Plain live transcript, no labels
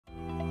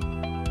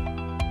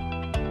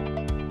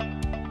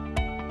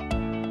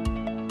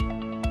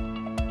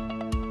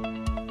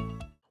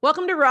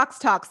Welcome to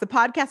Roxtalks, the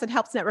podcast that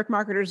helps network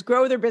marketers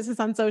grow their business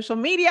on social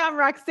media. I'm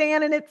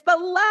Roxanne, and it's the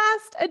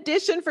last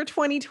edition for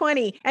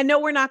 2020. And no,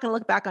 we're not going to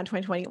look back on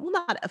 2020. Well,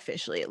 not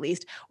officially, at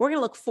least. We're going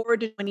to look forward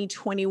to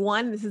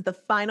 2021. This is the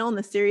final in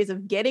the series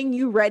of getting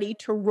you ready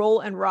to roll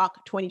and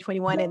rock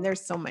 2021. And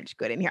there's so much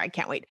good in here. I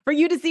can't wait for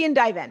you to see and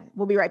dive in.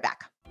 We'll be right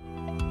back.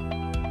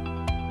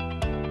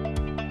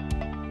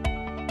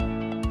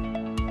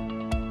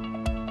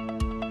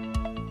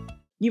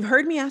 You've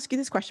heard me ask you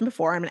this question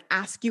before. I'm going to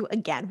ask you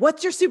again.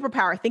 What's your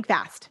superpower? Think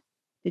fast.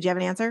 Did you have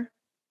an answer?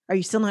 Are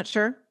you still not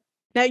sure?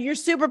 Now, your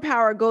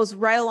superpower goes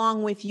right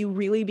along with you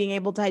really being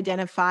able to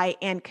identify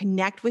and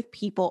connect with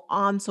people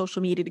on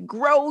social media to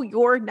grow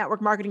your network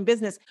marketing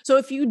business. So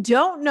if you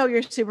don't know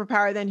your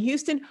superpower, then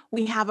Houston,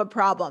 we have a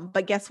problem.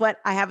 But guess what?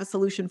 I have a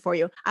solution for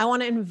you. I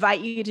want to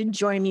invite you to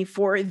join me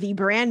for the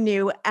brand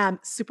new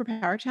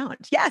Superpower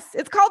Challenge. Yes,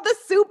 it's called the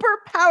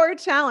Superpower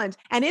Challenge.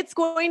 And it's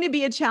going to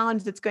be a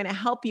challenge that's going to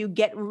help you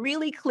get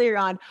really clear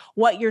on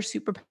what your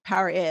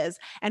superpower is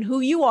and who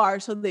you are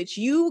so that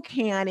you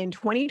can, in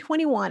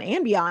 2021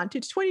 and beyond,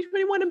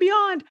 2021 and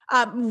beyond,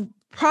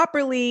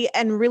 properly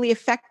and really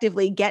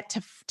effectively get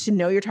to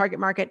know your target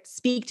market,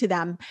 speak to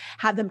them,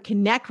 have them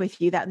connect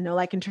with you, that know,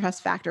 like, and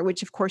trust factor,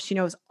 which of course, you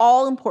know, is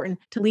all important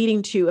to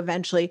leading to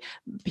eventually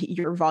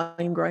your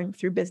volume growing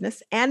through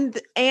business and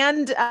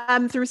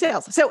through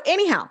sales. So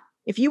anyhow,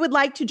 if you would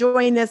like to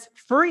join this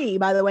free,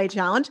 by the way,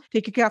 challenge to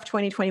kick off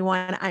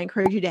 2021, I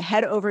encourage you to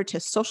head over to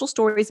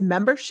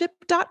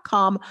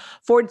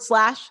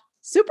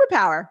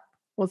socialstoriesmembership.com/superpower.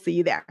 We'll see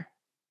you there.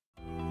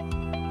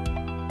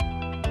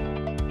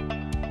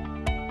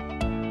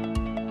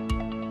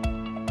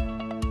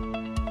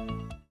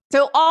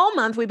 So all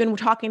month, we've been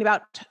talking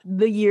about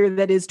the year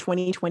that is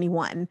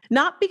 2021,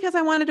 not because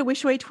I wanted to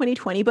wish away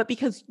 2020, but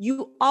because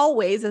you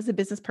always, as a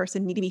business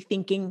person, need to be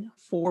thinking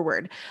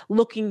forward,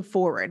 looking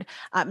forward,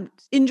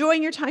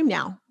 enjoying your time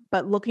now,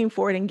 but looking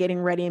forward and getting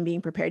ready and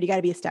being prepared. You got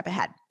to be a step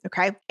ahead.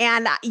 Okay.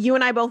 And you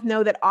and I both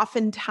know that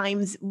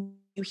oftentimes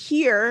you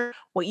hear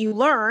what you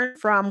learn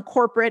from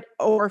corporate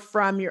or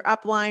from your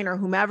upline or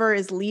whomever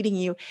is leading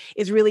you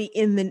is really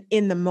in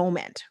the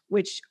moment,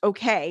 which,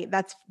 okay,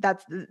 that's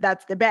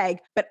the bag.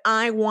 But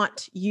I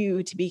want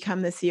you to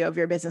become the CEO of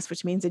your business,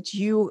 which means that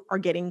you are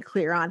getting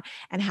clear on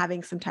and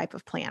having some type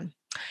of plan.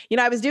 You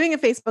know, I was doing a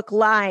Facebook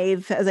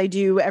Live, as I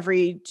do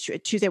every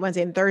Tuesday,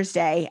 Wednesday, and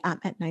Thursday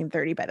at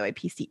 9:30, by the way,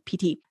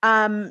 PT,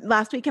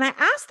 last week. And I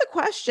asked the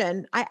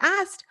question,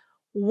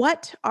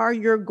 what are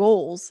your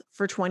goals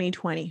for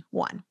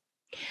 2021?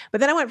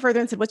 But then I went further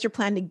and said, what's your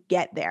plan to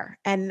get there?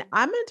 And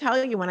I'm going to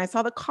tell you, when I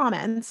saw the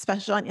comments,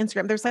 especially on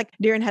Instagram, there's like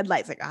deer in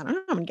headlights. Like, I don't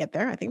know how I'm going to get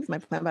there. I think it's my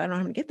plan, but I don't know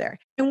how I'm going to get there.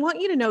 I want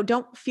you to know,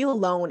 don't feel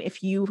alone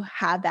if you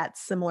have that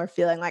similar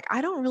feeling. Like,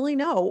 I don't really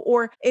know,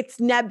 or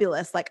it's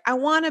nebulous. Like, I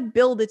want to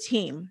build a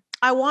team.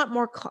 I want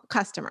more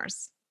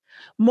customers.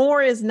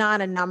 More is not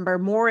a number.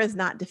 More is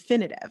not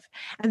definitive.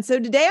 And so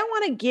today I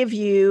want to give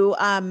you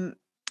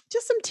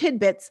just some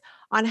tidbits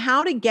on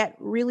how to get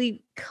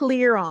really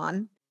clear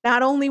on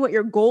not only what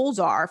your goals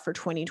are for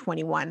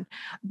 2021,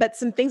 but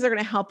some things that are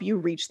going to help you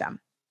reach them.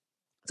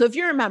 So if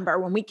you remember,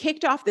 when we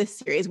kicked off this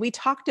series, we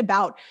talked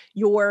about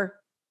your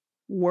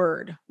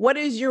word. What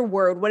is your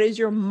word? What is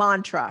your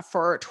mantra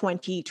for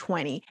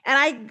 2020? And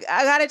I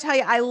got to tell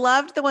you, I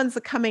loved the ones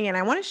that coming in.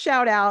 I want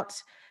to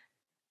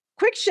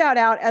quick shout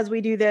out as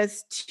we do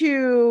this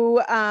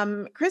to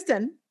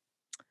Kristen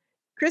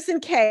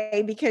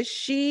K, because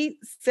she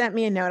sent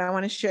me a note. I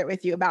want to share it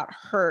with you about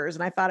hers.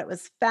 And I thought it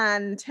was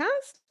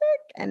fantastic.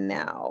 And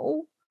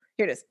now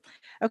here it is.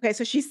 Okay.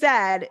 So she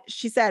said,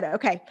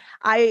 okay,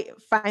 I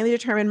finally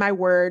determined my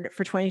word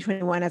for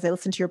 2021 as I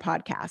listened to your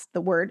podcast.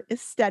 The word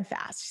is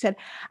steadfast. She said,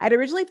 I'd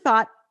originally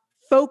thought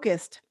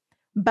focused,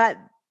 but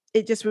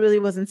it just really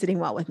wasn't sitting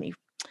well with me.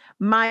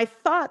 My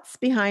thoughts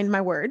behind my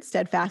word,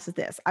 steadfast, is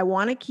this. I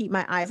want to keep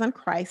my eyes on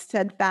Christ,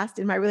 steadfast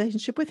in my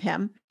relationship with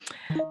him,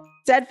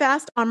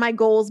 steadfast on my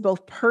goals,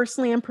 both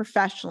personally and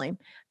professionally.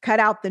 Cut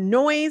out the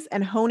noise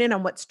and hone in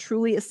on what's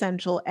truly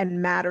essential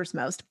and matters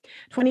most.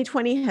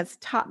 2020 has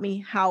taught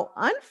me how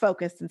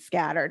unfocused and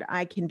scattered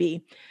I can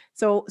be.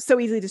 So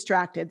easily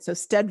distracted. So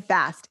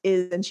steadfast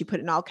is, and she put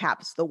it in all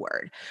caps, the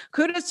word.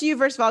 Kudos to you,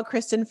 first of all,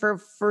 Kristen, for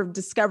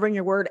discovering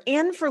your word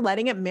and for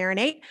letting it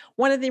marinate.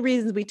 One of the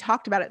reasons we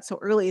talked about it so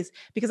early is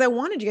because I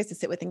wanted you guys to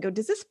sit with and go,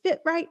 does this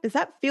fit right? Does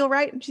that feel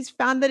right? And she's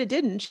found that it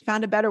didn't. She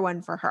found a better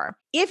one for her.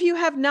 If you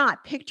have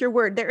not picked your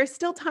word, there is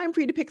still time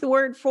for you to pick the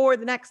word for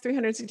the next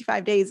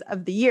 365 days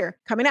of the year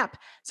coming up.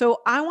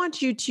 So I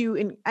want you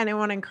to, and I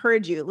want to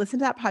encourage you, listen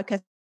to that podcast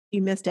if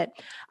you missed it.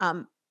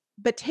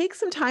 But take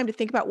some time to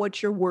think about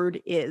what your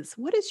word is.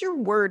 What is your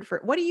word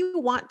for? What do you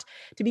want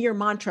to be your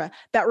mantra?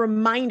 That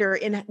reminder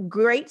in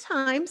great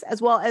times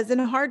as well as in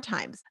hard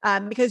times,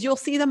 because you'll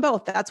see them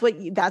both. That's what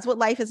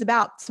life is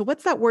about. So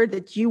what's that word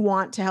that you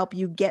want to help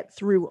you get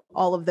through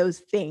all of those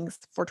things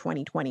for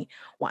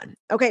 2021?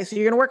 Okay, so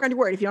you're going to work on your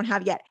word if you don't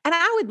have yet. And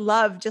I would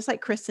love, just like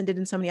Kristen did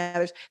and so many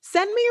others,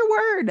 send me your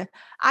word.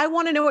 I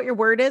want to know what your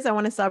word is. I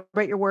want to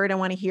celebrate your word. I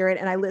want to hear it.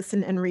 And I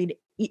listen and read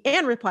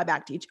and reply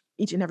back to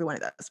each and every one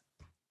of those.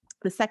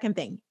 The second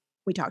thing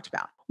we talked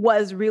about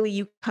was really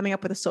you coming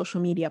up with a social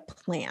media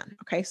plan.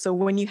 Okay. So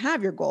when you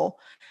have your goal,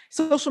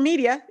 social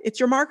media, it's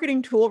your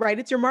marketing tool, right?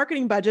 It's your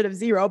marketing budget of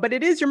zero, but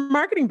it is your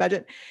marketing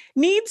budget,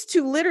 needs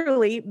to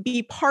literally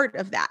be part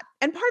of that.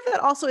 And part of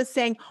that also is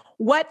saying,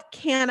 what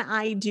can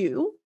I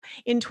do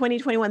in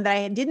 2021 that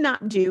I did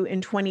not do in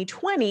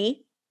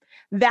 2020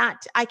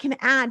 that I can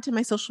add to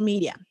my social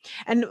media?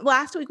 And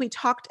last week we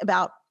talked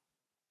about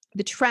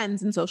the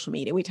trends in social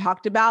media. We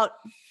talked about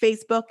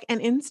Facebook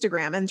and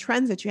Instagram and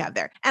trends that you have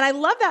there. And I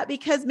love that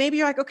because maybe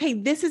you're like, okay,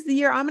 this is the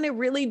year I'm going to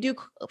really do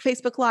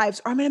Facebook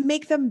Lives, or I'm going to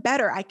make them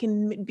better. I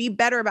can be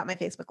better about my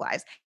Facebook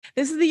Lives.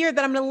 This is the year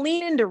that I'm going to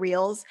lean into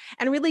Reels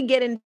and really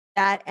get into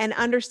that and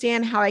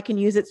understand how I can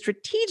use it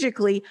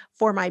strategically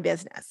for my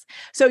business.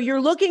 So you're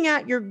looking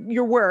at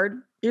your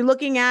word, you're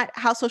looking at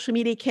how social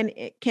media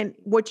can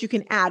what you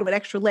can add, what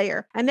extra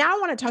layer. And now I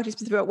want to talk to you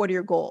specifically about what are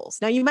your goals.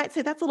 Now you might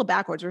say that's a little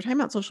backwards. We're talking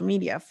about social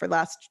media for the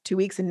last 2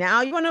 weeks and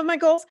now you want to know my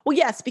goals? Well,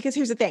 yes, because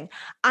here's the thing.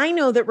 I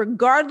know that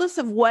regardless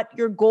of what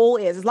your goal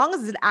is, as long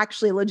as it's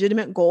actually a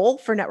legitimate goal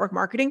for network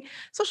marketing,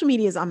 social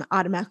media is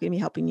automatically going to be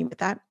helping you with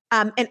that.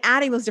 And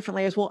adding those different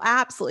layers will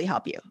absolutely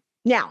help you.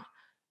 Now,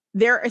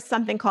 there is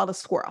something called a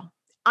squirrel.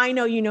 I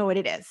know you know what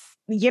it is.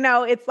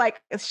 It's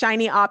like a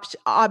shiny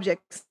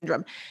object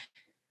syndrome.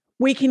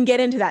 We can get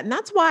into that. And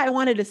that's why I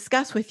want to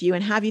discuss with you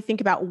and have you think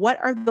about what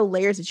are the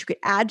layers that you could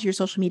add to your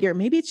social media, or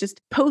maybe it's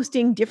just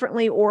posting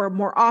differently or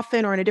more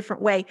often or in a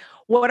different way.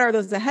 What are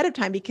those ahead of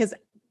time? Because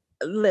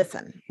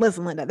listen,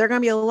 Linda, there are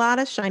going to be a lot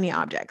of shiny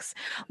objects.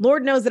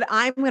 Lord knows that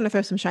I'm going to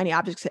throw some shiny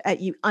objects at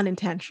you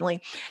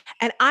unintentionally.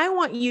 And I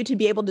want you to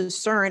be able to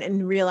discern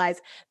and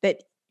realize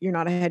that you're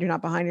not ahead, you're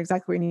not behind, you're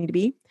exactly where you need to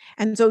be.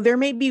 And so there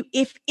may be,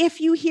 if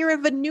you hear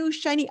of a new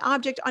shiny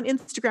object on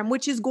Instagram,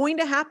 which is going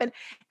to happen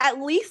at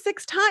least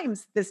 6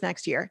 times this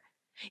next year.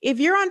 If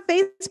you're on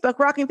Facebook,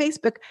 rocking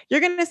Facebook, you're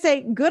going to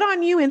say, good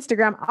on you,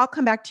 Instagram. I'll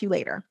come back to you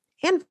later,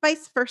 and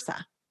vice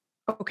versa.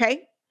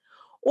 Okay.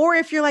 Or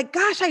if you're like,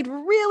 gosh, I'd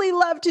really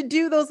love to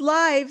do those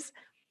lives,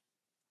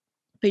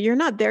 but you're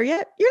not there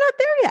yet. You're not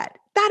there yet.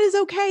 That is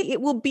okay.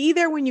 It will be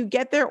there when you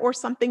get there, or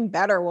something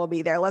better will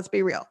be there. Let's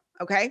be real.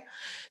 Okay.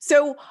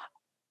 So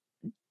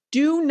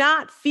do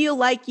not feel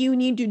like you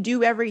need to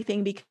do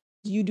everything, because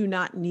you do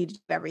not need to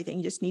do everything.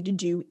 You just need to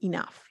do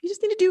enough. You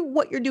just need to do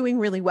what you're doing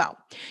really well.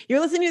 You're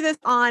listening to this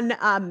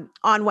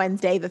on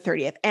Wednesday, the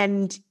 30th.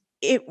 And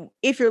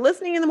if you're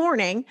listening in the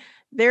morning,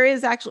 there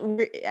is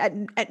actually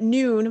at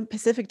noon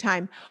Pacific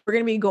time, we're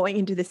going to be going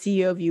into the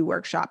CEO View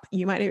workshop.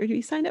 You might already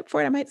be signed up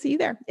for it. I might see you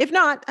there. If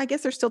not, I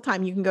guess there's still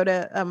time. You can go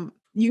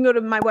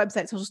to my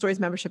website,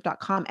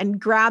 socialstoriesmembership.com, and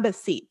grab a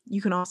seat.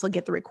 You can also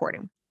get the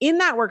recording. In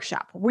that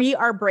workshop, we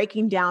are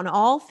breaking down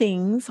all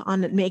things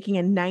on making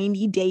a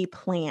 90-day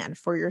plan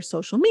for your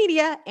social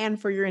media and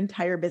for your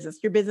entire business,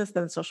 your business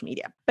and social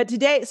media. But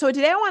today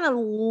I want to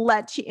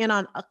let you in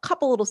on a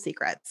couple little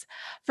secrets.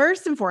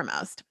 First and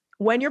foremost,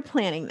 when you're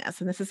planning this,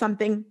 and this is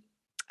something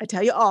I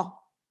tell you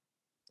all,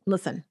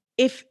 listen,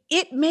 if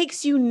it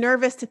makes you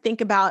nervous to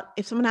think about,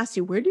 if someone asks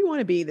you, where do you want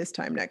to be this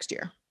time next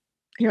year?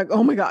 You're like,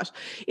 oh my gosh.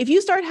 If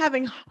you start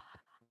having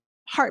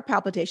heart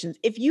palpitations,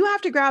 if you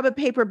have to grab a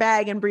paper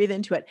bag and breathe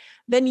into it,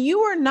 then you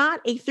are not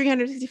a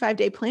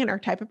 365-day planner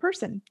type of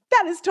person.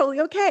 That is totally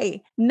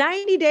okay.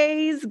 90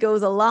 days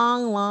goes a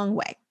long, long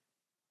way.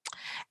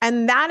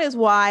 And that is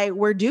why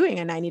we're doing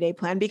a 90-day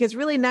plan, because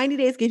really 90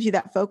 days gives you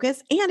that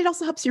focus, and it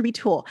also helps you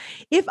retool.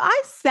 If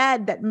I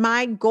said that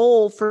my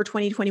goal for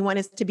 2021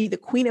 is to be the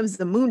Queen of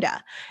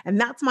Zamunda, and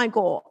that's my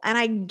goal, and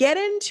I get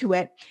into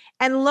it,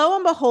 and lo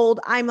and behold,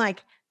 I'm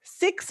like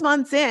 6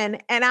 months in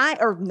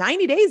or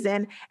 90 days in,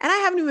 and I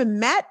haven't even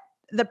met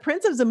the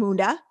Prince of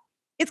Zamunda,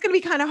 it's going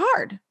to be kind of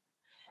hard.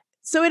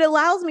 So it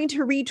allows me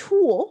to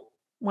retool.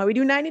 While we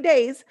do 90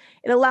 days,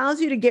 it allows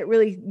you to get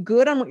really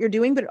good on what you're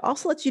doing, but it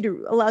also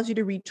allows you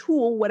to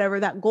retool whatever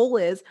that goal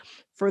is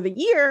for the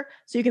year.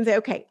 So you can say,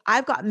 okay,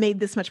 I've made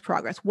this much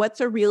progress.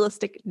 What's a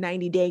realistic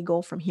 90-day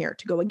goal from here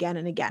to go again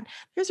and again?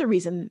 There's a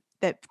reason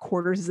that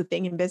quarters is a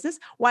thing in business.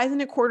 Why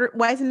isn't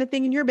a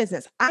thing in your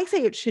business? I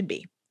say it should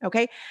be.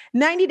 Okay.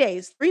 90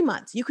 days, 3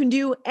 months. You can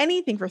do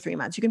anything for 3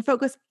 months. You can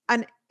focus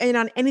on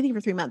anything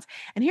for 3 months.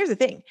 And here's the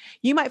thing.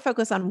 You might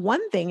focus on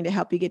one thing to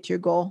help you get to your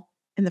goal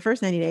in the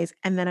first 90 days,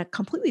 and then a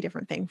completely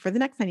different thing for the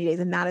next 90 days.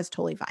 And that is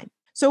totally fine.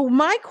 So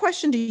my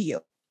question to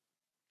you,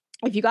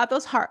 if you got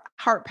those heart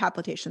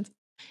palpitations,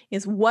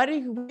 is where do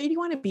you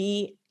want to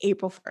be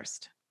April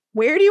 1st?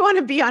 Where do you want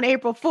to be on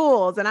April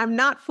Fools? And I'm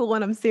not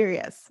fooling, I'm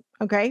serious.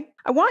 Okay.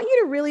 I want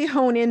you to really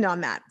hone in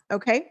on that.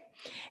 Okay.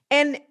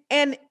 And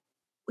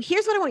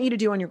here's what I want you to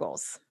do on your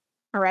goals.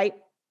 All right.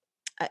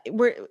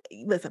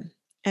 Listen.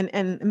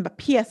 And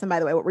P.S. And by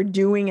the way, what we're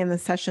doing in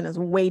this session is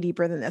way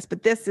deeper than this,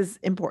 but this is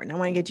important. I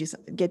want to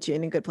get you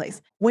in a good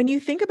place. When you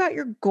think about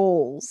your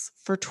goals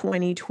for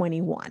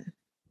 2021,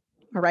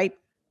 all right,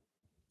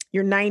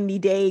 your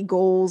 90-day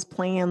goals,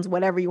 plans,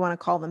 whatever you want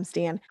to call them,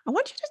 Stan, I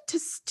want you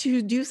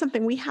to do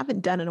something we haven't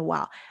done in a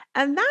while.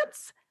 And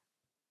that's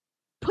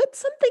put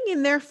something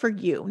in there for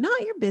you,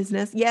 not your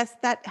business. Yes,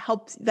 that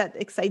helps, that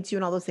excites you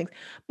and all those things.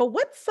 But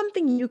what's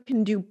something you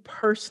can do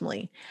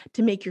personally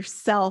to make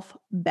yourself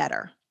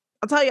better?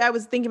 I'll tell you, I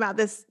was thinking about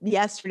this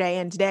yesterday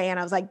and today, and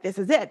I was like, this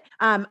is it.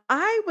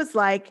 I was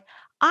like,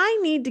 I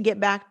need to get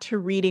back to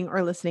reading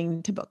or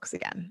listening to books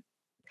again.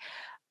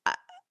 Uh,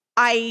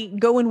 I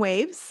go in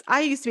waves.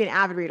 I used to be an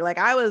avid reader. Like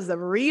I was a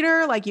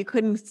reader, like you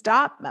couldn't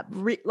stop.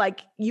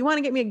 Like you want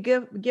to get me a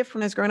gift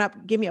when I was growing up,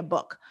 give me a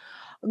book.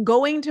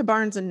 Going to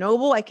Barnes and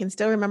Noble, I can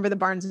still remember the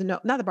Barnes and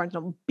Noble, not the Barnes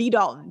and Noble, B.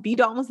 Dalton. B.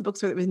 Dalton was the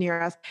bookstore that was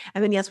near us.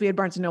 And then, yes, we had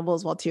Barnes and Noble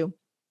as well, too.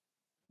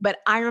 But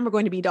I remember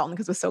going to B. Dalton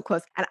because it was so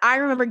close. And I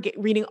remember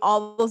reading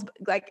all those,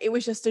 like, it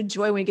was just a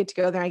joy when we get to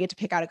go there. I get to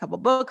pick out a couple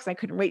books. I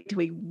couldn't wait till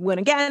we went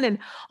again and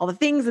all the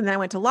things. And then I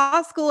went to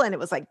law school and it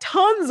was like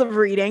tons of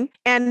reading.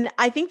 And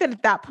I think that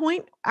at that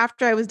point,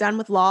 after I was done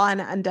with law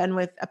and done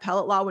with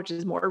appellate law, which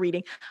is more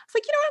reading, I was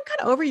like, I'm kind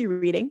of over you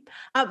reading.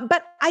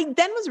 But I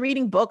then was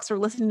reading books or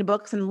listening to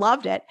books and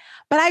loved it.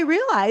 But I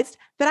realized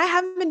that I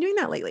haven't been doing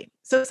that lately.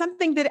 So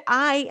something that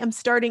I am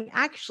starting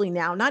actually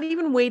now, not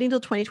even waiting till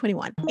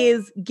 2021,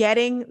 is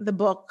getting the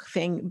book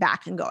thing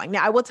back and going.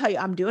 Now, I will tell you,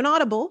 I'm doing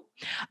Audible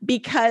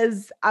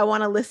because I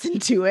want to listen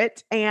to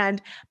it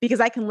and because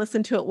I can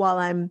listen to it while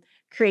I'm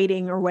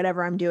creating or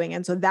whatever I'm doing.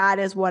 And so that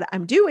is what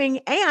I'm doing.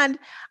 And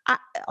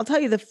I'll tell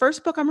you, the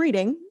first book I'm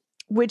reading,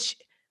 which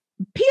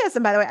P.S.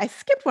 And by the way, I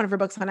skipped one of her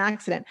books on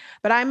accident,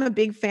 but I'm a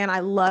big fan.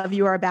 I love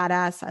You Are a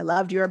Badass. I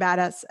loved You Are a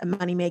Badass and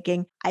Money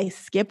Making. I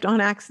skipped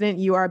on accident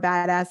You Are a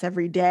Badass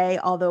every day,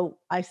 although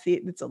I see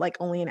it's like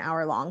only an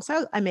hour long.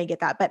 So I may get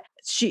that. But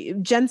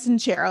Jen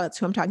Sincero, that's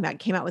who I'm talking about,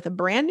 came out with a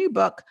brand new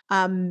book this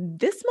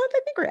month,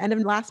 I think, or end of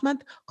last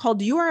month,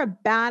 called You Are a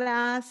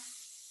Badass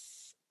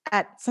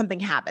at something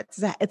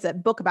habits. It's a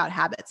book about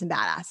habits and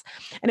badass.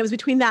 And it was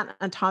between that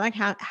and Atomic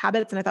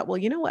Habits. And I thought, well,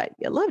 you know what?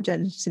 I love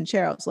Jen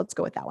Sincero, so let's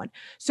go with that one.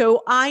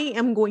 So I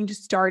am going to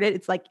start it.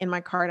 It's like in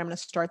my card. I'm going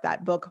to start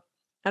that book.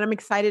 And I'm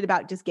excited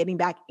about just getting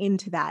back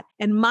into that.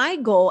 And my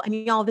goal, and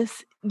y'all,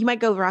 this, you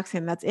might go,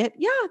 Roxanne, that's it.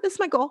 Yeah, this is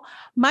my goal.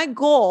 My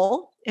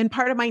goal and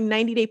part of my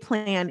 90-day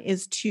plan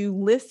is to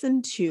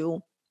listen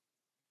to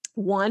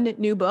one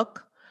new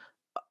book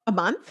a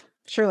month.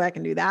 Surely I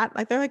can do that.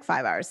 Like they're like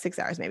 5 hours, 6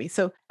 hours maybe.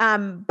 So,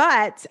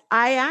 but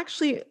I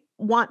actually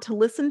want to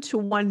listen to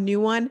one new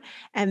one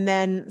and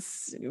then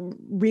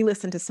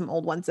re-listen to some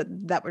old ones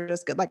that were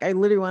just good. Like I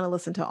literally want to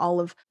listen to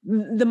all of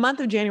the month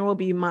of January will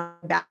be my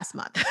badass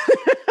month.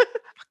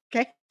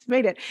 Okay.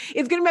 Made it.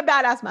 It's going to be a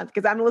badass month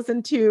because I'm going to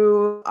listen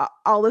to,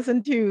 I'll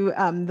listen to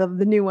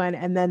the new one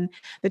and then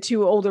the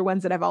two older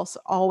ones that I've also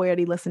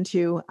already listened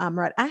to.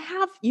 Right. I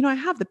have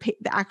the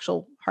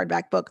actual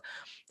hardback book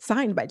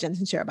signed by Jen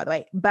Sincero, by the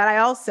way, but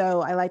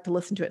I like to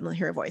listen to it and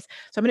hear her voice.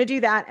 So I'm going to do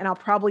that. And I'll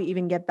probably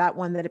even get that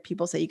one that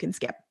people say you can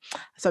skip.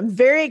 So I'm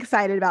very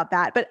excited about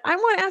that. But I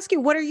want to ask you,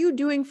 what are you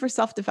doing for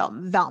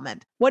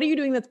self-development? What are you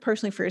doing that's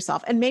personally for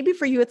yourself? And maybe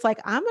for you, it's like,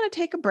 I'm going to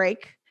take a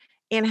break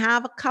and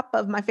have a cup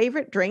of my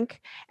favorite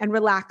drink and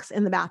relax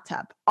in the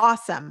bathtub.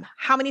 Awesome.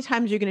 How many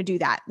times are you going to do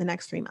that in the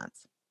next 3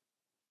 months?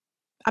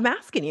 I'm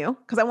asking you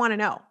because I want to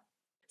know.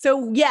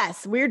 So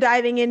yes, we're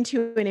diving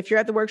into, and if you're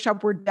at the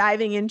workshop, we're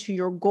diving into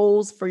your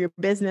goals for your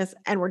business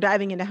and we're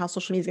diving into how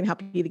social media is going to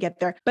help you to get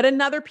there. But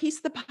another piece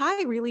of the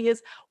pie really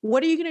is,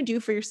 what are you going to do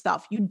for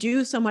yourself? You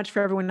do so much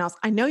for everyone else.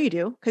 I know you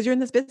do because you're in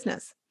this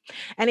business.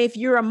 And if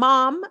you're a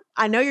mom,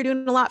 I know you're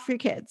doing a lot for your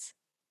kids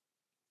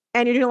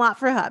and you're doing a lot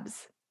for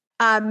hubs.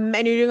 And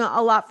you're doing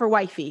a lot for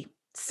wifey.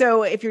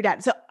 So if you're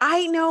dad, so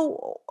I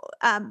know,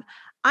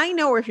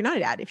 or if you're not a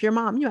dad, if you're a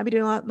mom, you might be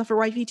doing a lot for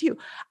wifey too.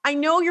 I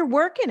know you're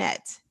working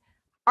it.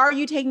 Are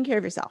you taking care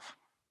of yourself?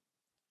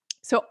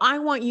 So I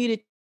want you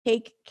to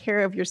take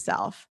care of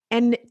yourself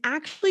and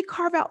actually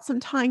carve out some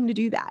time to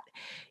do that.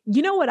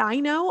 You know what I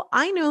know?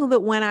 I know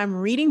that when I'm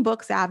reading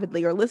books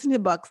avidly or listening to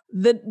books,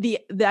 the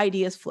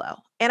ideas flow.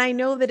 And I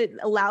know that it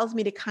allows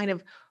me to kind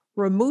of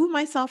remove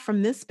myself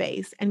from this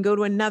space and go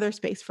to another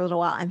space for a little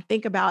while and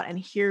think about and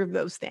hear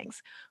those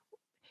things.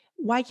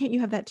 Why can't you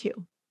have that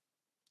too?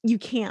 You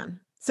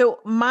can.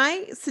 So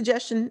my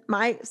recommendation,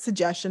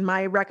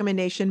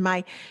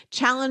 my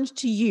challenge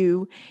to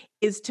you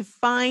is to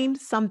find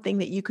something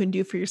that you can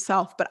do for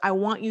yourself, but I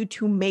want you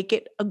to make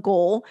it a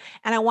goal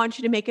and I want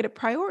you to make it a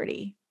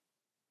priority.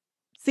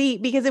 See,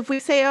 because if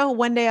we say, oh,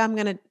 one day I'm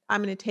going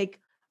to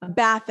take a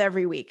bath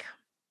every week.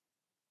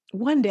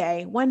 One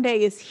day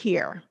is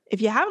here.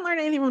 If you haven't learned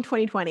anything from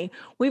 2020,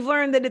 we've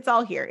learned that it's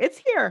all here. It's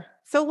here.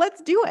 So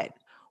let's do it.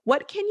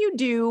 What can you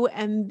do?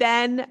 And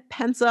then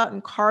pencil out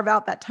and carve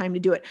out that time to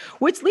do it,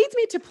 which leads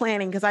me to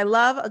planning because I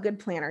love a good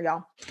planner,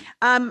 y'all.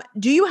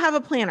 Do you have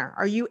a planner?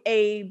 Are you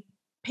a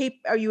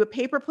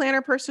paper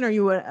planner person? Are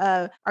you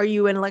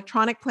an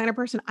electronic planner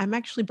person? I'm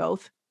actually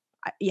both.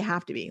 You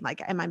have to be,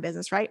 like in my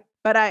business, right?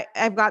 But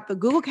I've got the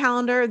Google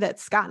Calendar that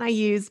Scott and I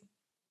use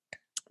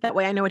That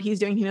way I know what he's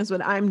doing. He knows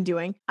what I'm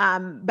doing.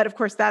 But of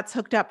course that's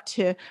hooked up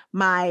to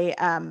my,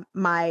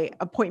 my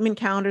appointment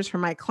calendars for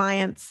my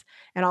clients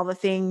and all the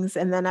things.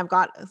 And then I've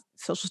got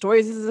social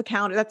stories as a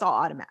calendar. That's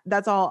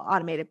all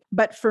automated.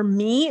 But for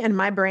me and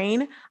my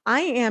brain,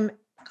 I am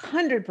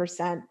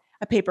 100%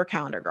 a paper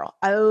calendar girl.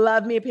 I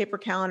love me a paper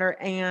calendar.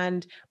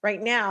 And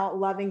right now,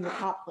 loving the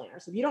top planner.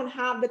 So if you don't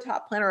have the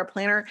top planner or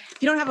planner,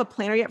 if you don't have a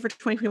planner yet for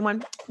 2021,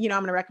 I'm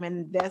going to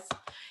recommend this.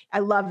 I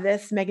love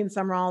this. Megan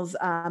Summerall's,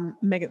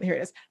 here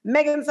it is.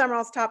 Megan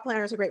Summerall's top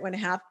planner is a great one to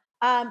have.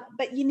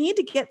 But you need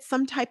to get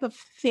some type of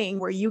thing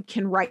where you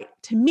can write.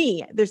 To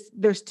me,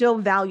 there's still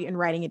value in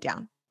writing it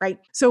down, right?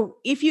 So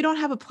if you don't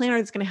have a planner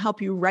that's going to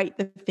help you write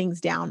the things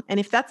down, and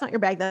if that's not your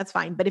bag, that's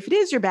fine. But if it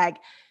is your bag,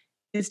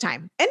 it's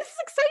time. And it's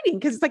exciting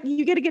because it's like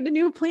you get to get a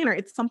new planner.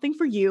 It's something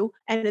for you,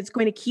 and it's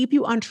going to keep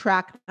you on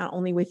track, not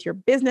only with your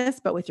business,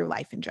 but with your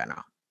life in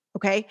general.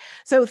 Okay.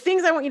 So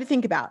things I want you to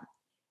think about.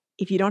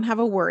 If you don't have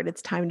a word,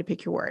 it's time to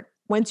pick your word.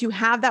 Once you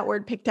have that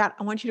word picked out,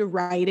 I want you to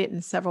write it in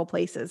several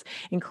places,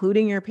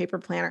 including your paper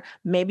planner.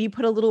 Maybe you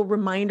put a little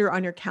reminder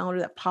on your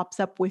calendar that pops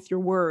up with your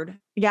word.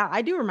 Yeah,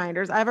 I do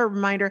reminders. I have a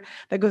reminder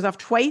that goes off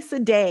twice a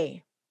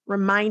day,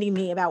 reminding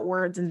me about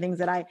words and things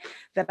that I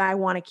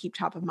want to keep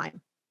top of mind.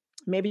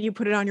 Maybe you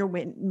put it on your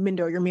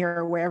window, your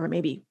mirror, wherever it may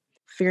be.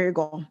 Figure your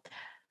goal.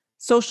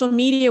 Social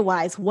media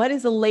wise, what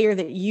is a layer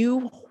that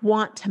you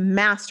want to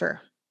master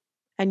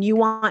and you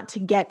want to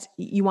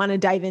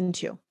dive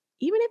into?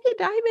 Even if you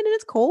dive in and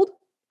it's cold, you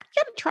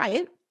got to try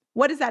it.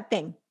 What is that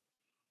thing?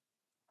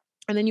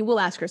 And then you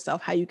will ask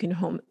yourself how you can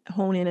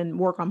hone in and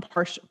work on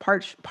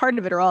part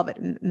of it or all of it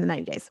in the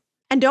 90 days.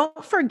 And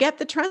don't forget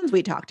the trends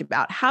we talked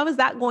about. How is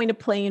that going to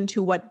play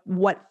into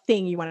what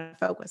thing you want to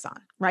focus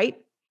on, right?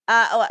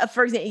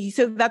 For example,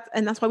 so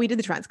that's why we did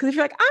the trends. Because if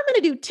you're like, I'm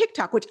going to do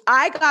TikTok, which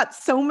I got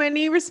so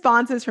many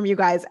responses from you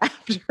guys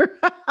after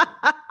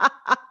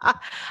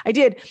I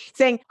did,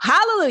 saying,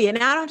 hallelujah,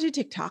 now I don't do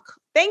TikTok.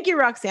 Thank you,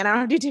 Roxanne. I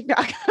don't do TikTok.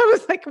 I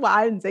was like, well,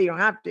 I didn't say you don't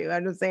have to.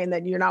 I'm just saying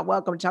that you're not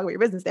welcome to talk about your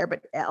business there.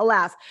 But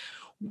alas,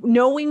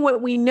 knowing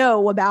what we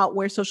know about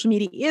where social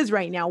media is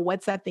right now,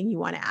 what's that thing you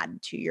want to add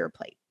to your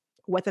plate?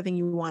 What's the thing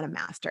you want to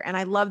master? And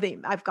I love that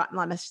I've gotten a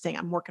lot of messages saying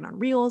I'm working on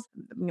reels.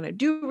 I'm going to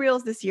do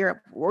reels this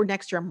year or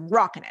next year. I'm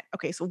rocking it.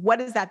 Okay. So what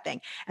is that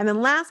thing? And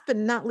then last but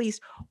not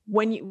least,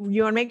 when you want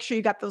to make sure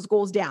you got those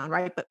goals down,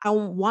 right? But I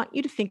want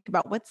you to think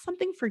about what's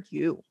something for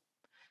you,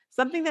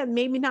 something that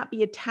maybe not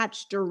be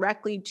attached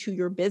directly to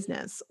your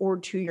business or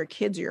to your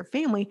kids or your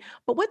family,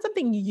 but what's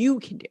something you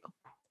can do?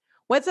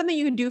 What's something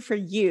you can do for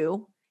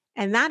you?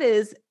 And that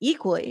is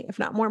equally, if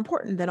not more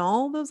important than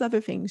all those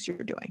other things you're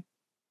doing.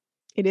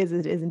 It is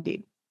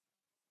indeed.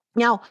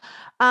 Now,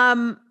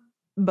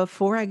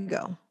 before I go,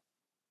 I'm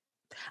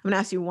going to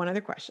ask you one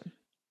other question.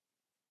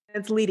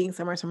 It's leading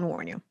somewhere, so I'm going to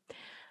warn you.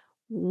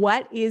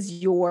 What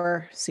is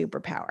your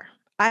superpower?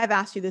 I have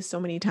asked you this so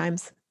many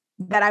times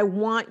that I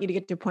want you to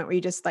get to a point where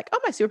you just like, oh,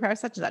 my superpower is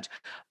such and such.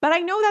 But I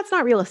know that's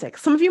not realistic.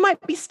 Some of you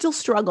might be still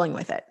struggling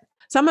with it.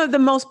 Some of the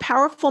most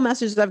powerful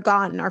messages I've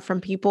gotten are from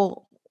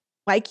people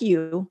like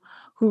you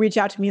who reach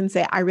out to me and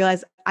say, I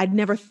realized I'd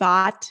never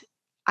thought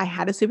I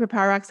had a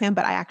superpower, Roxanne,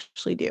 but I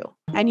actually do.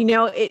 And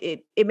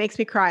it makes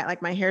me cry.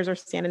 Like my hairs are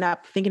standing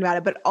up thinking about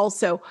it, but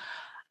also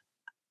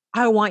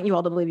I want you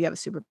all to believe you have a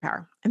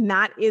superpower. And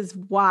that is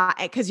why,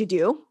 because you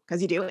do.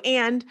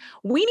 And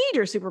we need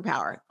your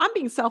superpower. I'm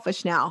being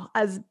selfish now.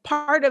 As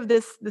part of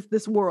this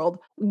world,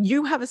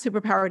 you have a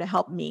superpower to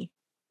help me.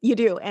 You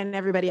do. And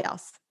everybody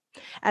else.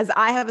 As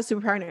I have a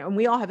superpower and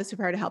we all have a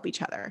superpower to help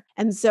each other.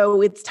 And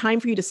so it's time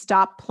for you to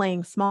stop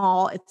playing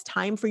small. It's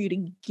time for you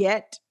to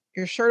get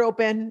your shirt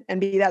open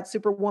and be that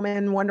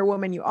superwoman, Wonder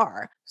Woman you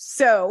are.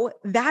 So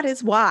that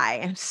is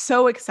why I'm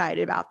so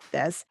excited about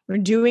this. We're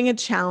doing a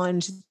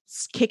challenge.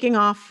 It's kicking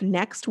off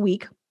next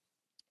week.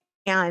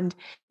 And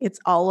it's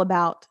all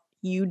about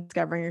you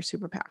discovering your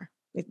superpower.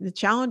 The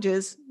challenge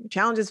is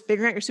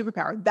figuring out your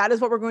superpower. That is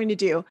what we're going to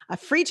do. A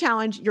free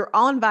challenge. You're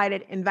all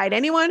invited. Invite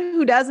anyone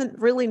who doesn't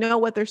really know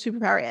what their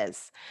superpower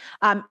is.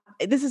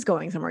 This is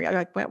going somewhere. You're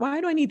like, why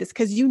do I need this?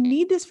 Because you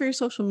need this for your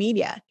social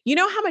media. You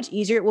know how much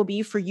easier it will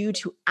be for you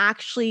to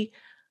actually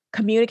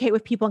communicate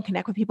with people and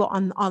connect with people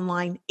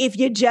online if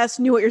you just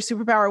knew what your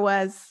superpower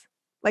was.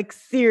 Like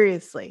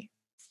seriously.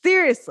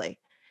 It's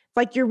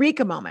like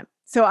Eureka moment.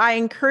 So I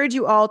encourage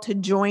you all to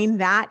join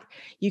that.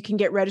 You can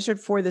get registered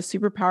for the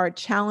Superpower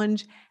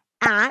Challenge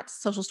at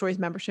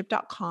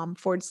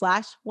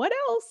socialstoriesmembership.com/what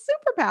else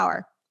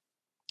superpower.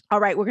 All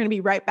right, we're going to be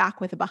right back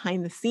with a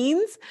behind the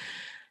scenes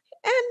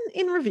and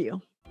in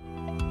review.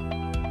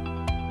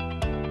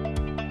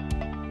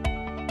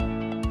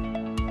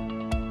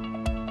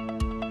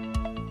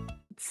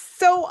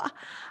 So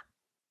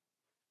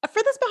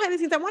for this behind the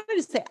scenes, I wanted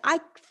to say, I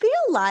feel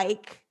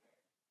like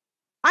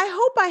I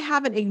hope I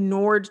haven't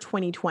ignored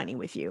 2020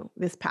 with you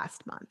this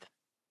past month. I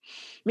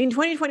mean,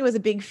 2020 was a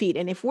big feat.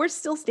 And if we're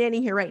still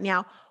standing here right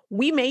now,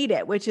 we made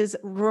it, which is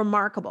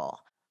remarkable.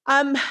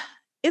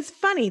 It's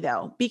funny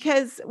though,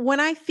 because when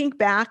I think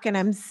back and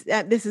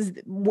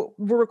we're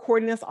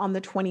recording this on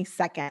the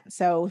 22nd.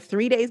 So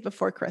 3 days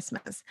before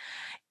Christmas,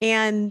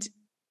 and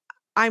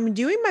I'm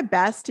doing my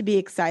best to be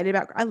excited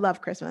about, I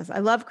love Christmas. I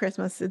love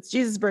Christmas. It's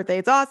Jesus' birthday.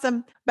 It's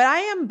awesome, but I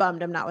am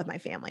bummed I'm not with my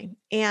family.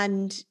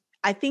 And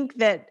I think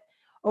that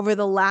over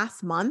the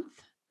last month,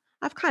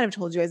 I've kind of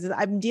told you guys,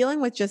 I'm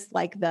dealing with just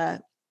like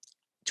the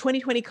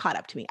 2020 caught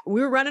up to me. We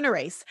were running a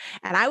race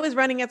and I was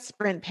running at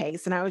sprint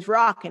pace and I was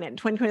rocking it. And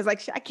 2020 is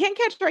like, I can't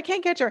catch her. I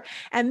can't catch her.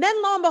 And then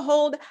lo and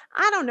behold,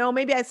 I don't know,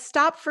 maybe I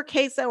stopped for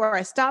queso or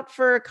I stopped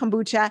for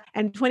kombucha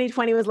and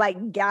 2020 was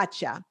like,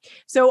 gotcha.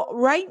 So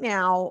right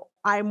now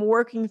I'm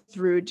working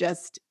through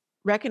just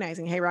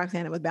recognizing, hey,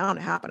 Roxanne, it was bound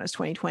to happen as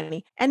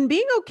 2020 and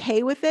being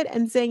okay with it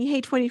and saying, hey,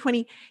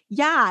 2020,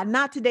 yeah,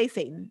 not today,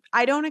 Satan.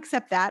 I don't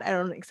accept that. I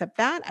don't accept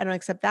that. I don't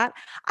accept that.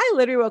 I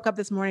literally woke up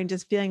this morning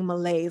just feeling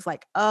malaise,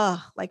 like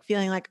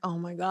feeling like, oh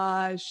my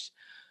gosh,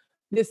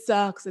 this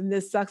sucks and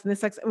this sucks and this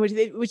sucks. Which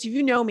if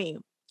you know me,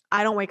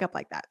 I don't wake up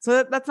like that.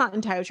 So that's not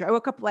entirely true. I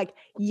woke up like,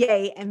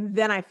 yay. And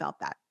then I felt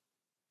that.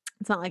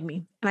 It's not like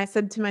me. And I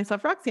said to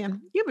myself,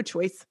 Roxanne, you have a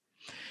choice.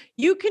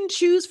 You can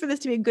choose for this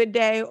to be a good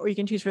day or you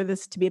can choose for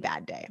this to be a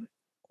bad day.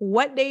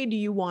 What day do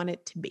you want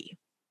it to be?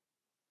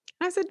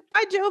 And I said,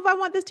 by Jove, I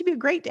want this to be a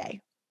great day.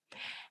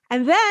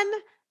 And then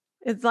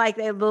it's like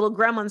the little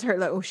gremlins heard,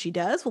 like, oh, she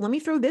does? Well, let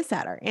me throw this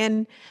at her.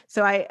 And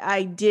so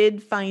I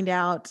did find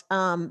out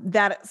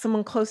that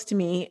someone close to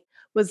me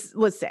was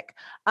sick.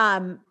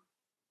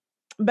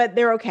 But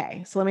they're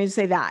okay. So let me just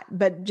say that.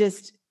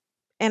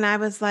 And I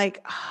was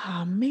like,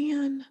 oh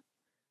man,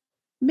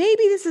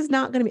 maybe this is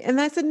not going to be. And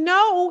I said,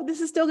 no,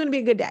 this is still going to be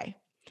a good day.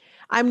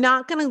 I'm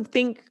not going to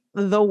think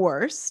the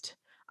worst.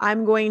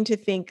 I'm going to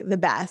think the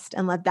best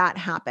and let that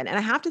happen. And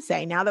I have to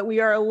say, now that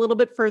we are a little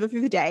bit further through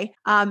the day,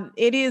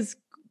 it is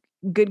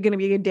going to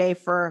be a good day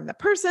for the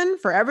person,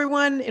 for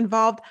everyone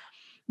involved.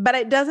 But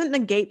it doesn't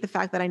negate the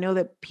fact that I know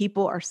that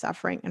people are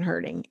suffering and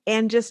hurting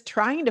and just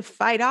trying to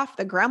fight off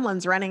the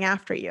gremlins running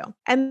after you.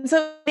 And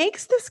so it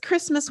makes this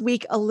Christmas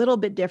week a little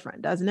bit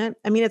different, doesn't it?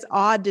 I mean, it's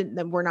odd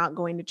that we're not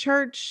going to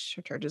church.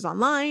 Church is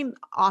online.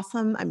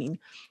 Awesome. I mean,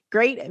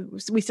 great.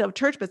 We still have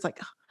church, but it's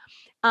like,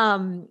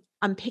 I'm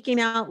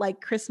picking out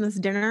like Christmas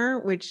dinner,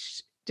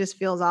 which just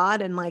feels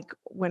odd. And like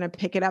when I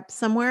pick it up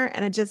somewhere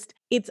and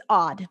it's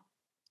odd.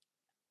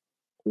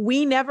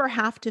 We never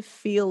have to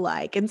feel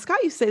like, and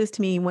Scott used to say this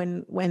to me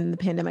when the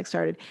pandemic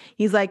started.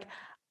 He's like,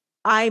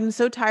 I'm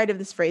so tired of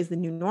this phrase, the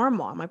new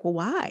normal. I'm like, well,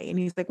 why? And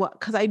he's like, well,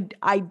 because I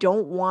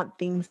don't want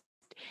things.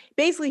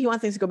 Basically, he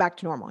wants things to go back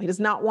to normal. He does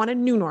not want a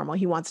new normal.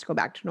 He wants to go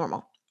back to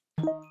normal.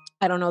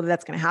 I don't know that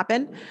that's going to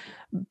happen,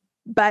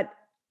 but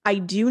I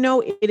do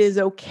know it is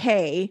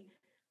okay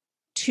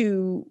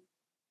to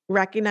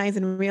recognize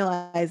and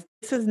realize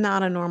this is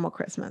not a normal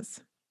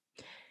Christmas.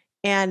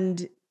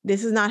 And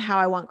this is not how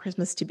I want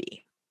Christmas to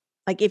be.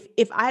 Like if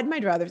I had my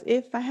druthers,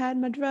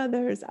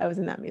 I was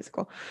in that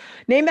musical.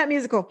 Name that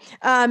musical. If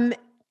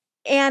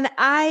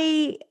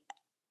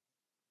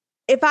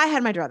I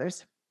had my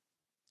druthers,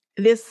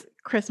 this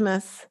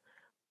Christmas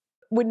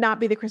would not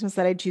be the Christmas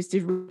that I choose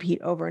to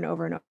repeat over and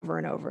over and over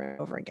and over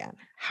and over again.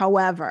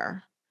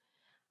 However,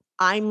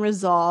 I'm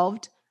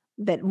resolved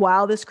that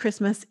while this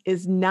Christmas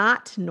is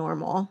not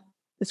normal,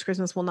 this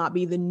Christmas will not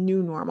be the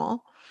new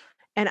normal,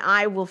 and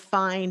I will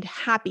find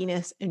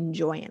happiness and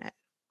joy in it.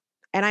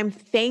 And I'm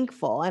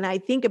thankful. And I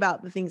think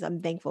about the things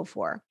I'm thankful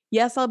for.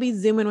 Yes, I'll be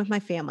Zooming with my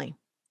family.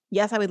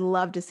 Yes, I would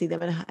love to see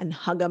them and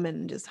hug them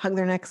and just hug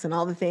their necks and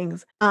all the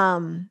things.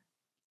 But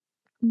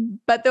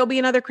there'll be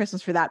another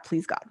Christmas for that,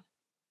 please God.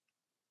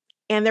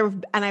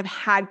 And I've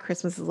had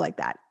Christmases like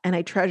that, and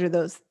I treasure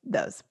those.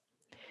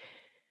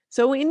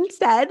 So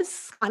instead,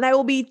 and I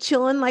will be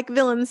chilling like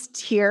villains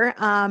here,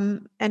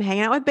 and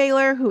hanging out with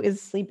Baylor, who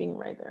is sleeping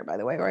right there, by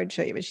the way, or I'd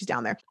show you, but she's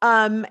down there.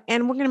 And we're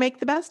going to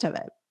make the best of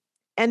it.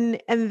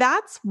 And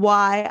that's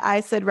why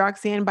I said,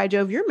 Roxanne, by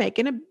Jove, you're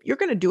going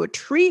to do a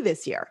tree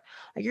this year.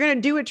 Like you're going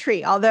to do a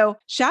tree. Although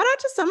shout out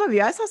to some of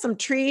you. I saw some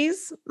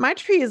trees. My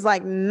tree is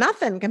like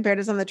nothing compared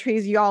to some of the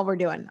trees y'all were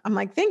doing. I'm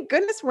like, thank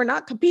goodness we're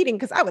not competing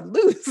because I would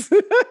lose.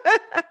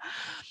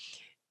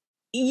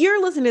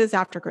 You're listening to this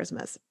after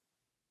Christmas,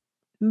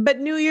 but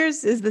New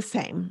Year's is the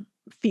same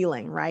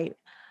feeling, right?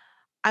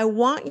 I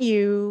want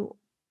you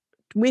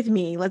with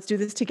me, let's do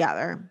this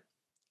together,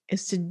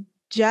 is to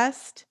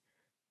just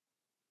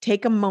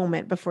take a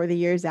moment before the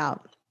year's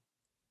out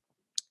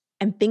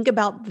and think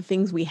about the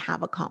things we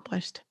have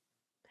accomplished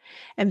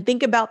and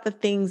think about the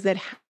things that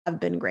have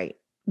been great,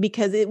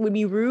 because it would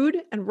be rude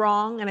and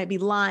wrong. And I'd be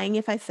lying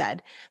if I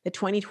said that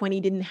 2020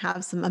 didn't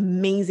have some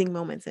amazing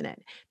moments in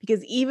it,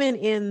 because even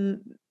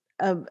in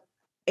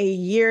a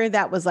year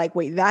that was like,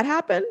 wait, that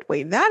happened.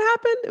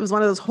 It was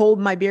one of those hold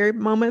my beer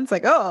moments.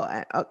 Like,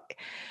 there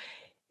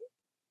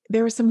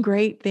were some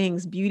great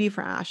things, beauty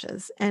for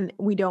ashes. And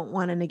we don't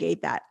want to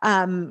negate that.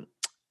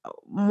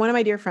 One of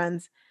my dear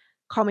friends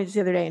called me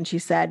the other day and she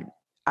said,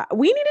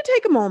 we need to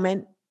take a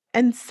moment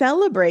and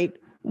celebrate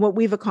what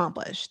we've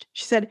accomplished.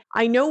 She said,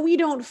 I know we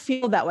don't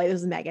feel that way.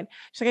 This is Megan.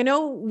 She's like, I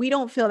know we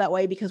don't feel that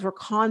way because we're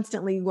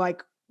constantly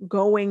like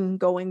going,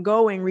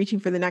 reaching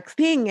for the next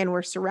thing. And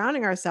we're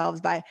surrounding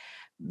ourselves by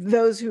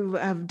those who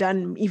have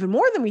done even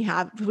more than we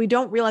have. We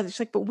don't realize it. She's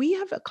like, but we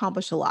have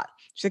accomplished a lot.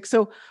 She's like,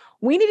 so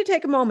we need to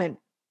take a moment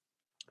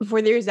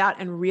before the year's out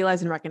and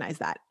realize and recognize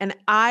that. And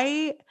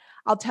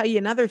I'll tell you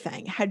another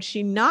thing. Had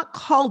she not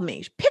called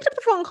me, she picked up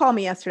the phone and called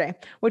me yesterday,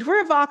 which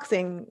we're a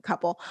Voxing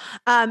couple.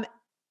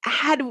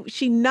 Had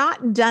she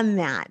not done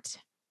that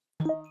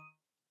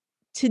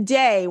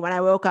today, when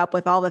I woke up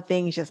with all the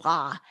things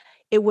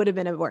it would have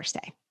been a worse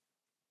day.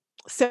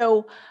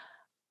 So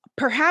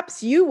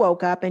perhaps you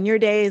woke up and your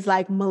day is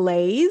like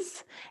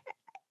malaise.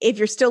 If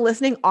you're still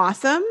listening,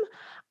 awesome.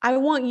 I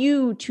want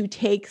you to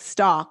take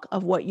stock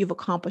of what you've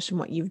accomplished and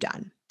what you've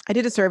done. I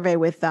did a survey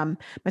with my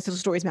Social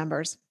Stories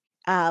members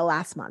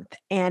last month,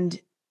 and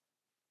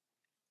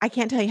I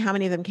can't tell you how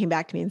many of them came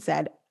back to me and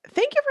said,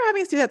 thank you for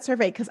having us do that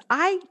survey, because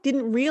I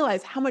didn't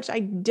realize how much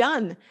I'd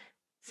done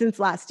since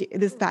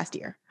this past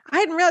year. I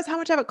hadn't realized how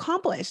much I've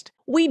accomplished.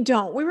 We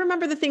don't. We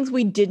remember the things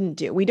we didn't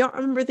do. We don't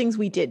remember things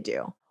we did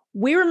do.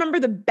 We remember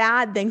the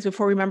bad things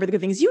before we remember the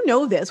good things. You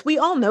know this. We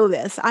all know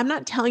this. I'm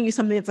not telling you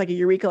something that's like a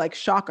eureka, like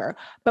shocker,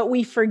 but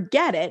we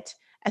forget it,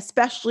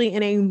 especially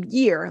in a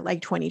year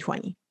like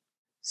 2020.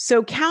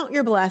 So count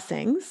your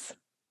blessings,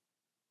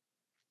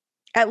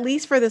 at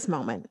least for this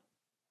moment,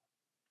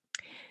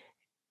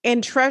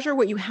 and treasure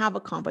what you have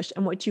accomplished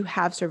and what you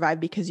have survived,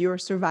 because you're a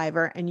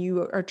survivor and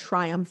you are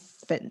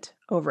triumphant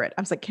over it.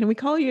 I was like, can we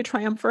call you a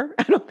triumpher?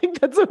 I don't think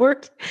that's a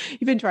word.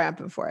 You've been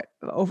triumphant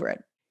over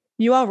it.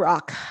 You all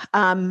rock.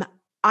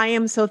 I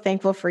am so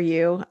thankful for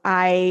you.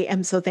 I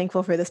am so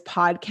thankful for this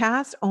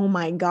podcast. Oh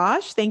my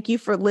gosh. Thank you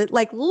for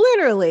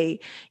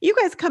literally, you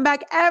guys come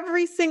back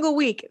every single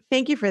week.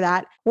 Thank you for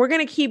that. We're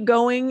going to keep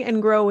going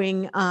and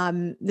growing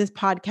this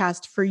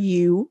podcast for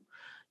you.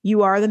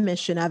 You are the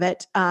mission of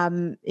it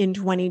in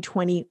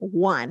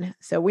 2021.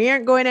 So we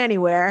aren't going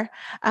anywhere.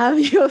 And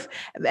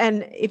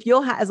if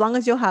as long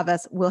as you'll have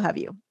us, we'll have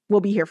you.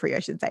 We'll be here for you, I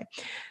should say.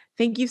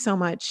 Thank you so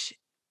much.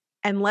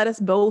 And let us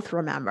both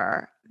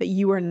remember that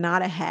you are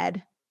not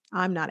ahead.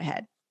 I'm not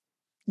ahead.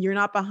 You're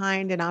not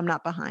behind and I'm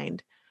not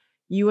behind.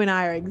 You and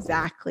I are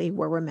exactly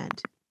where we're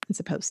meant and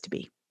supposed to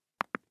be.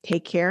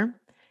 Take care.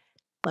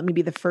 Let me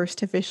be the first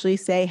to officially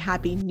say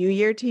Happy New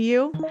Year to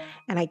you.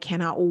 And I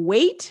cannot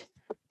wait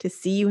to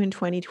see you in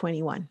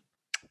 2021.